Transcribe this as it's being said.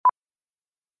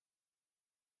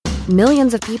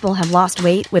Millions of people have lost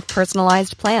weight with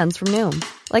personalized plans from Noom.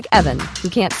 Like Evan, who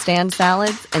can't stand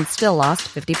salads and still lost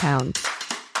 50 pounds.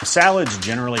 Salads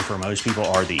generally for most people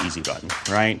are the easy button,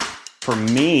 right? For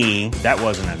me, that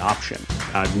wasn't an option.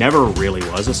 I never really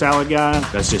was a salad guy.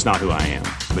 That's just not who I am.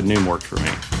 But Noom worked for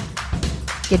me.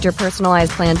 Get your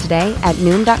personalized plan today at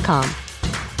Noom.com.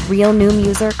 Real Noom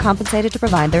user compensated to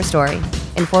provide their story.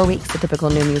 In 4 weeks, the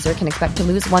typical Noom user can expect to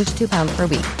lose 1 to 2 pounds per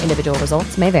week. Individual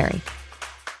results may vary.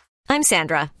 I'm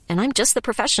Sandra, and I'm just the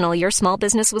professional your small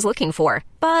business was looking for.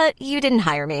 But you didn't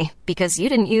hire me because you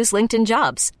didn't use LinkedIn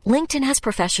Jobs. LinkedIn has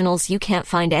professionals you can't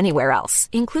find anywhere else,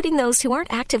 including those who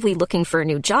aren't actively looking for a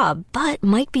new job, but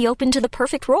might be open to the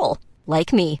perfect role,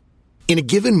 like me. In a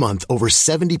given month, over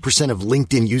 70% of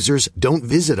LinkedIn users don't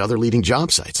visit other leading job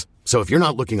sites. So if you're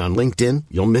not looking on LinkedIn,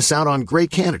 you'll miss out on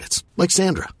great candidates like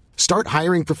Sandra. Start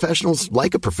hiring professionals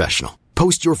like a professional.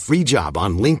 Post your free job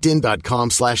on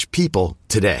linkedin.com/people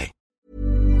today.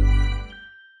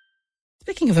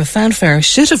 Speaking of a fanfare, I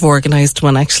should have organised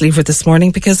one actually for this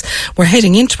morning, because we're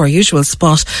heading into our usual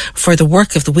spot for the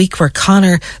work of the week, where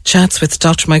Connor chats with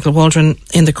Dr. Michael Waldron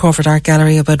in the Crawford Art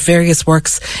Gallery about various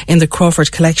works in the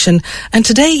Crawford collection. And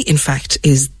today, in fact,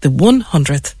 is the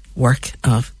 100th work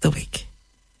of the week.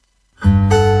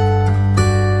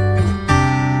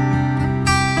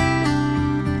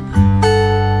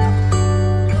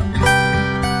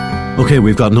 Okay,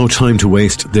 we've got no time to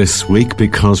waste this week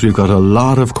because we've got a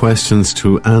lot of questions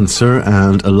to answer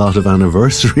and a lot of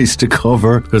anniversaries to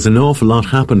cover, because an awful lot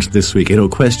happened this week. You know,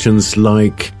 questions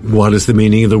like, what is the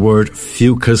meaning of the word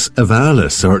Fucus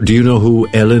ovalis? Or do you know who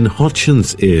Ellen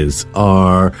Hutchins is?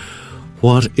 Or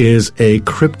what is a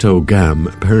cryptogam?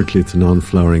 Apparently it's a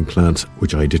non-flowering plant,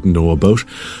 which I didn't know about.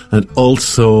 And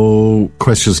also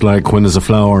questions like, when is a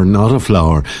flower not a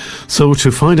flower? So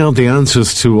to find out the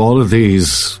answers to all of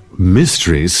these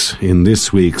mysteries in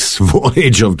this week's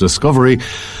voyage of discovery,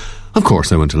 of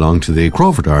course I went along to the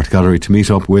Crawford Art Gallery to meet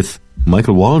up with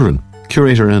Michael Waldron,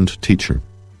 curator and teacher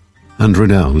and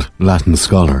renowned Latin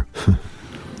scholar.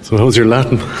 So how's your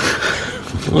Latin?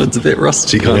 Well, it's a bit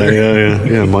rusty, Connor.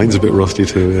 Yeah, mine's a bit rusty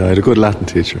too. Yeah, I had a good Latin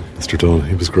teacher, Mr. Dunn.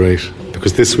 He was great,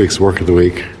 because this week's work of the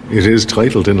week, it is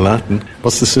titled in Latin.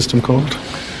 What's the system called?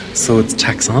 So it's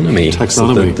taxonomy.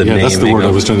 Taxonomy, So that's the word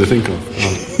I was trying to think of.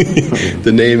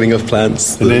 The naming of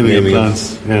plants. The naming of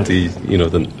plants, yeah.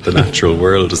 The natural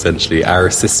world, essentially. Our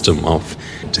system of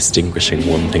distinguishing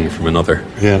one thing from another.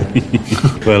 Yeah.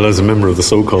 Well, as a member of the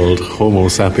so-called Homo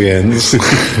sapiens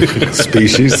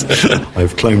species,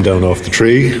 I've climbed down off the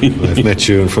tree. I've met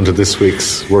you in front of this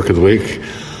week's work of the week.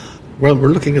 Well, we're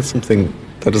looking at something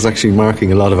that is actually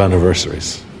marking a lot of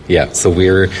anniversaries. Yeah, so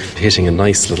we're hitting a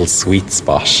nice little sweet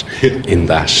spot in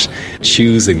that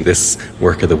choosing this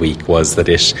work of the week was that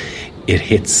it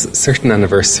hits certain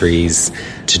anniversaries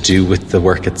to do with the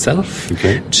work itself,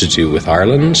 to do with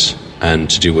Ireland, and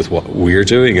to do with what we're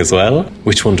doing as well.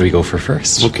 Which one do we go for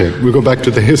first? Okay, we'll go back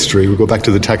to the history, we'll go back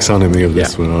to the taxonomy of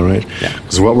this one, all right? Yeah.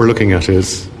 Because what we're looking at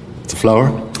is, it's a flower.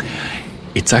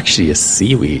 It's actually a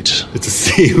seaweed. It's a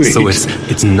seaweed. So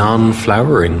it's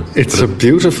non-flowering. It's a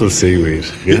beautiful seaweed,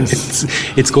 yes.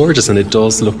 It's gorgeous, and it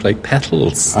does look like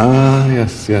petals. Ah,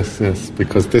 yes.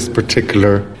 Because this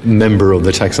particular member of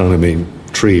the taxonomy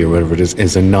tree, or whatever it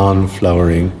is a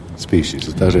non-flowering species.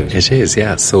 Is that it? It is,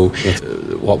 yeah. So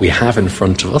what we have in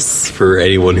front of us, for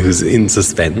anyone who's in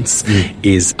suspense,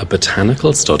 is a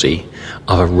botanical study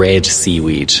of a red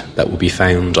seaweed that will be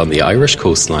found on the Irish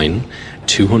coastline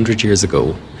 200 years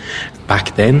ago.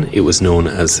 Back then, it was known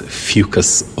as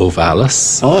Fucus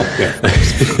ovalis. Oh, yeah.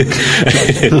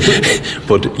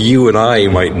 But you and I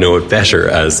might know it better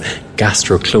as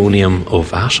Gastroclonium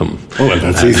ovatum. Oh, well,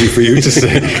 that's easy for you to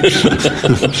say.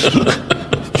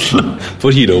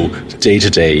 But, day to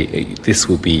day, this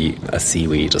will be a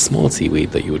seaweed, a small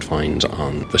seaweed that you would find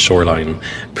on the shoreline,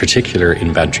 particular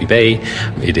in Bantry Bay.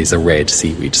 It is a red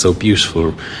seaweed, so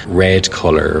beautiful red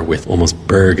colour with almost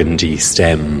burgundy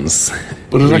stems.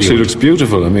 But it actually looks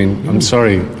beautiful. I mean, I'm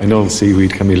sorry, I know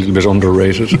seaweed can be a little bit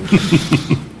underrated.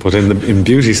 But in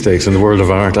beauty stakes, in the world of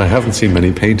art, I haven't seen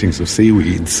many paintings of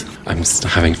seaweeds. I'm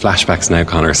having flashbacks now,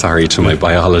 Connor, sorry, to my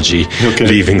biology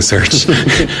leaving cert.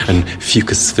 And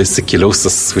Fucus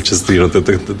vesiculosus, which is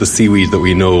the seaweed that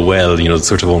we know well,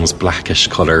 sort of almost blackish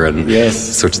colour, and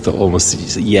sort of the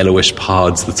almost yellowish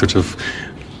pods that sort of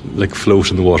like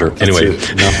float in the water. Anyway.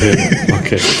 Not him.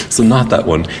 Okay. So not that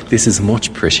one. This is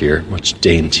much prettier, much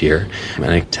daintier, and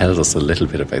it tells us a little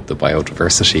bit about the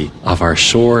biodiversity of our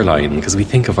shoreline, because we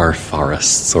think of our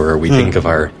forests, or we think of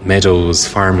our meadows,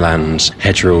 farmland,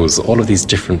 hedgerows, all of these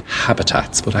different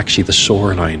habitats, but actually the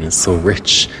shoreline is so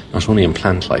rich, not only in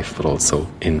plant life, but also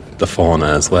in the fauna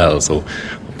as well. So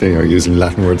they are using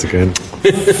Latin words again.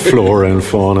 Flora and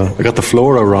fauna. I got the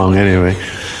flora wrong anyway.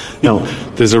 Now,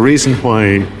 there's a reason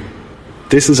why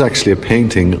this is actually a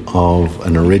painting of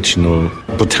an original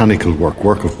botanical work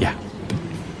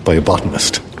by a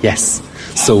botanist. Yes.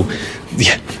 So,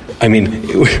 yeah, I mean,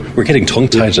 we're getting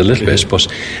tongue-tied a little bit, but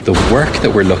the work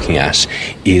that we're looking at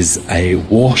is a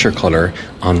watercolour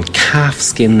on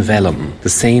calfskin vellum, the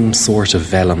same sort of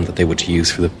vellum that they would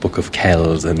use for the Book of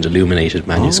Kells and illuminated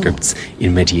manuscripts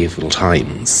in medieval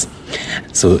times.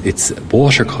 So it's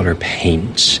watercolour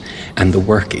paint, and the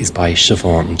work is by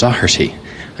Shevaun Doherty,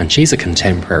 and she's a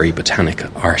contemporary botanic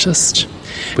artist.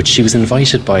 But she was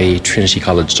invited by Trinity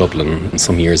College Dublin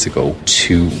some years ago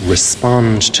to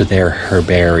respond to their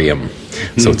herbarium.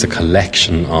 So it's a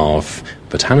collection of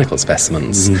botanical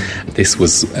specimens. This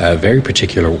was a very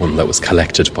particular one that was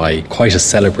collected by quite a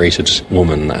celebrated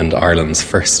woman and Ireland's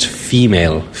first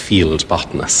female field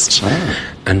botanist.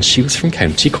 And she was from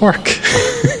County Cork.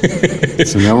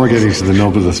 So now we're getting to the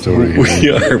nub of the story.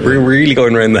 We're really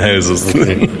going around the houses.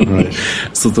 Okay, right.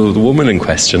 So the woman in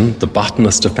question, the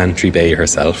botanist of Bantry Bay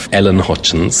herself, Ellen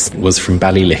Hutchins, was from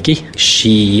Ballylickey.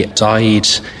 She died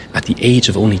at the age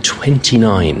of only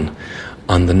 29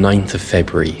 on the 9th of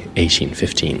February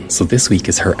 1815. So this week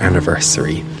is her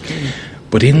anniversary.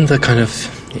 But in the kind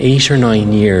of 8 or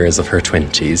 9 years of her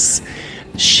 20s,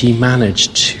 she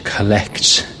managed to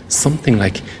collect something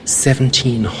like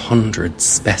 1,700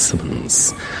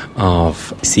 specimens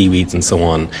of seaweeds and so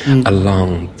on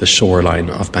along the shoreline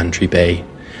of Bantry Bay.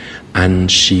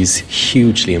 And she's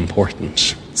hugely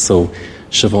important. So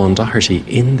Shevaun Doherty,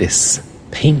 in this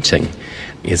painting,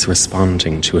 is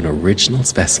responding to an original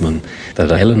specimen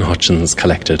that Ellen Hutchins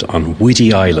collected on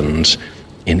Whiddy Island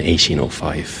in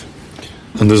 1805.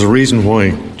 And there's a reason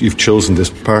why you've chosen this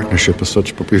partnership as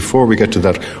such. But before we get to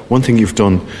that, one thing you've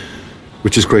done,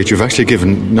 which is great, you've actually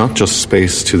given not just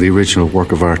space to the original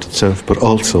work of art itself, but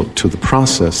also to the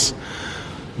process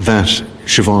that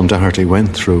Shevaun Doherty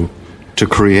went through to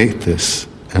create this.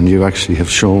 And you actually have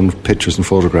shown pictures and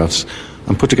photographs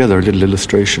and put together a little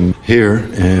illustration here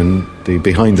in the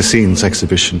Behind the Scenes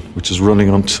exhibition, which is running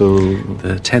until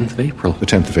the 10th of April. The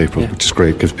 10th of April, which is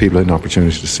great, gives people an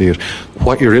opportunity to see it.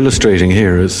 What you're illustrating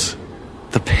here is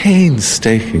the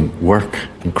painstaking work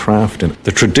and craft and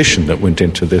the tradition that went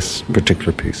into this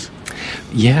particular piece.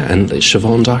 Yeah, and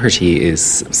Shevaun Doherty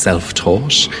is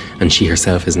self-taught, and she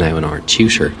herself is now an art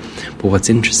tutor. But what's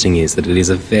interesting is that it is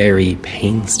a very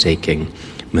painstaking,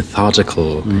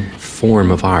 methodical form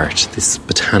of art, this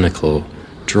botanical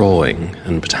drawing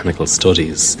and botanical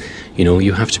studies. You know,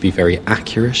 you have to be very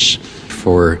accurate.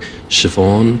 For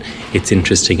Shevaun, it's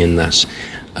interesting in that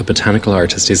a botanical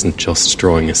artist isn't just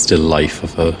drawing a still life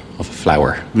of a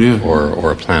flower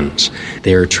or a plant.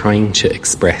 They're trying to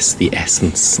express the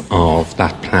essence of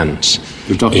that plant.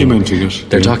 They're documenting it.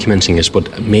 They're documenting it,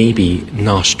 but maybe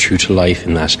not true to life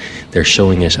in that they're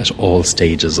showing it at all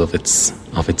stages of its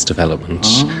development,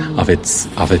 of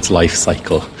its life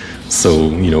cycle. So,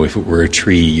 you know, if it were a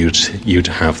tree, you'd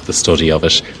have the study of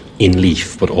it in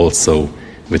leaf, but also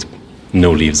with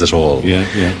no leaves at all.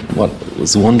 What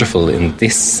was wonderful in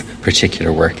this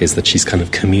particular work is that she's kind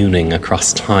of communing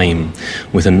across time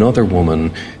with another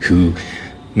woman who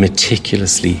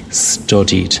meticulously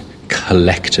studied,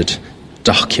 collected,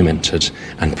 documented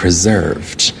and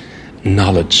preserved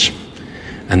knowledge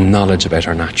about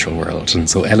our natural world. And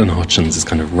so Ellen Hutchins is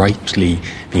kind of rightly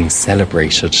being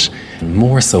celebrated,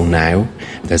 more so now.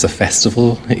 There's a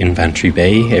festival in Bantry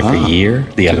Bay every year,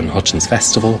 the Ellen Hutchins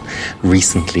Festival.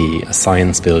 Recently, a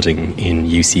science building in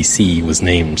UCC was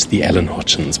named the Ellen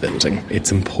Hutchins Building.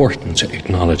 It's important to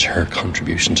acknowledge her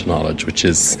contribution to knowledge, which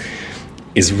is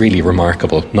really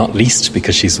remarkable, not least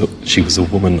because she was a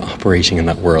woman operating in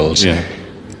that world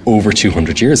over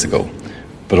 200 years ago,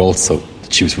 but also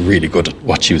she was really good at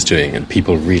what she was doing, and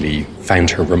people really found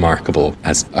her remarkable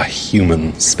as a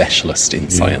human specialist in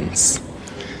science.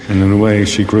 And in a way,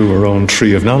 she grew her own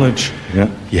tree of knowledge.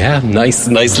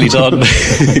 Nicely done.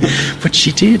 But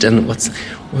she did, and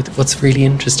what's really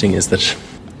interesting is that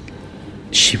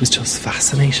she was just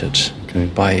fascinated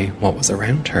by what was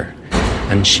around her,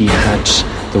 and she had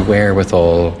the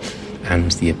wherewithal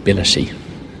and the ability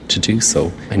to do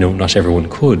so. I know not everyone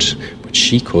could, but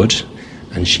she could,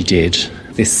 and she did,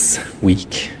 This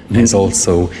week is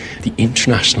also the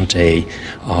International Day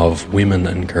of Women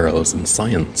and Girls in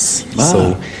Science.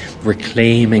 So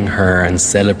reclaiming her and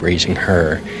celebrating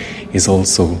her is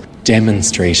also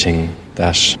demonstrating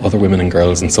that other women and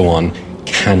girls and so on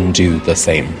can do the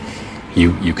same.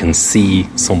 You can see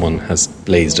someone has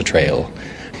blazed a trail.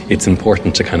 It's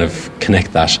important to kind of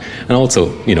connect that. And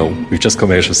also, we've just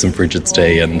come out of St. Bridget's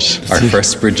Day and our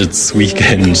first Bridget's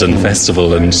weekend and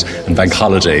festival and bank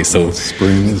holiday. So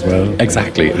spring as well.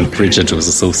 Exactly. And Bridget was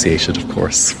associated, of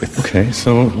course, with... Okay,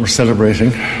 so we're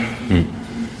celebrating,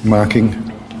 marking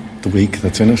the week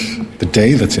that's in it, the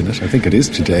day that's in it. I think it is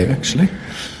today, actually,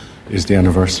 is the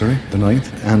anniversary, the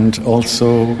 9th. And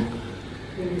also...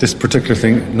 this particular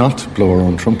thing, not blow our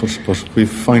own trumpet, but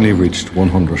we've finally reached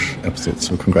 100 episodes,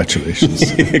 so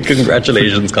congratulations.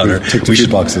 Congratulations, Conor. Ticked a few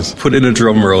boxes. Put in a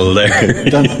drum roll there. Okay.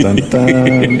 Dun, dun,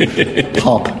 dun.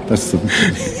 Pop. That's the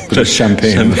bit of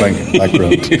champagne in the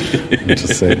background. And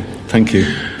just say, thank you.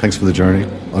 Thanks for the journey.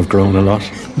 I've grown a lot.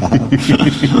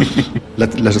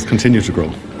 Let us continue to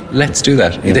grow. Let's do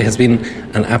that. Yeah. It has been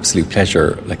an absolute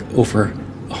pleasure, over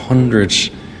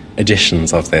 100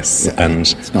 editions of this. Yeah. And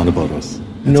it's not about us.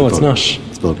 It's not.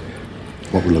 It's about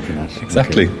what we're looking at.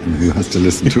 Exactly. Okay? And who has to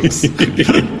listen to us.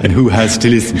 And who has to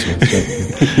listen to us.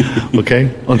 Right? Okay,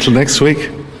 until next week,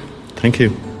 thank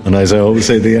you. And as I always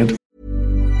say at the end.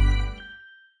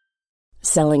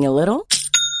 Selling a little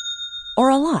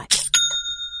or a lot?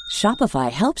 Shopify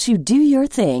helps you do your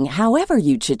thing however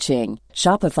you cha-ching.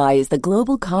 Shopify is the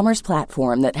global commerce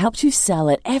platform that helps you sell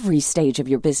at every stage of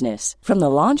your business. From the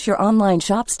launch your online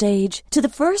shop stage to the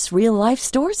first real-life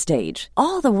store stage,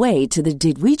 all the way to the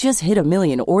did we just hit a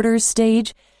million orders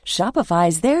stage. Shopify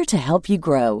is there to help you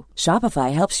grow.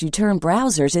 Shopify helps you turn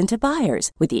browsers into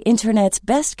buyers with the internet's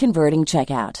best converting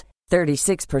checkout.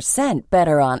 36%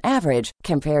 better on average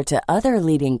compared to other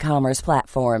leading commerce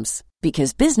platforms.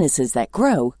 Because businesses that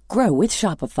grow, grow with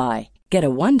Shopify. Get a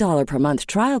 $1 per month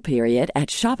trial period at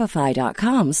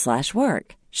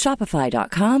shopify.com/work.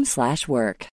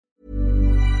 Shopify.com/work.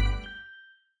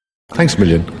 Thanks a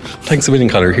million. Thanks a million,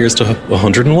 Conor. Here's to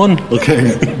 101.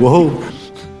 Okay. Whoa.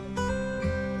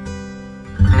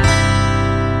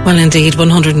 Well, indeed,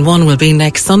 101 will be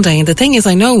next Sunday. And the thing is,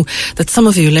 I know that some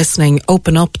of you listening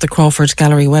open up the Crawford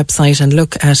Gallery website and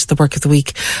look at the work of the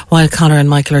week while Conor and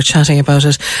Michael are chatting about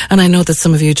it. And I know that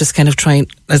some of you just kind of try,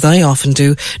 as I often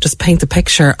do, just paint the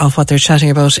picture of what they're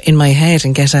chatting about in my head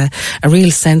and get a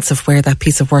real sense of where that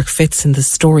piece of work fits in the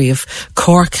story of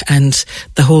Cork and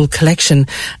the whole collection.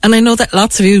 And I know that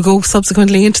lots of you go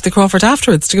subsequently into the Crawford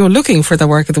afterwards to go looking for the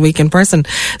work of the week in person.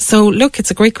 So look, it's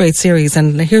a great, great series.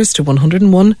 And here's to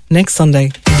 101 next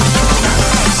Sunday.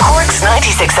 Cork's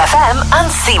 96 FM and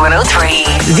C103.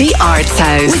 The Arts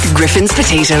House with Griffin's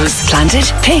Potatoes. Planted,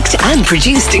 picked and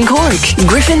produced in Cork.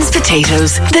 Griffin's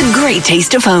Potatoes, the great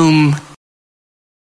taste of home.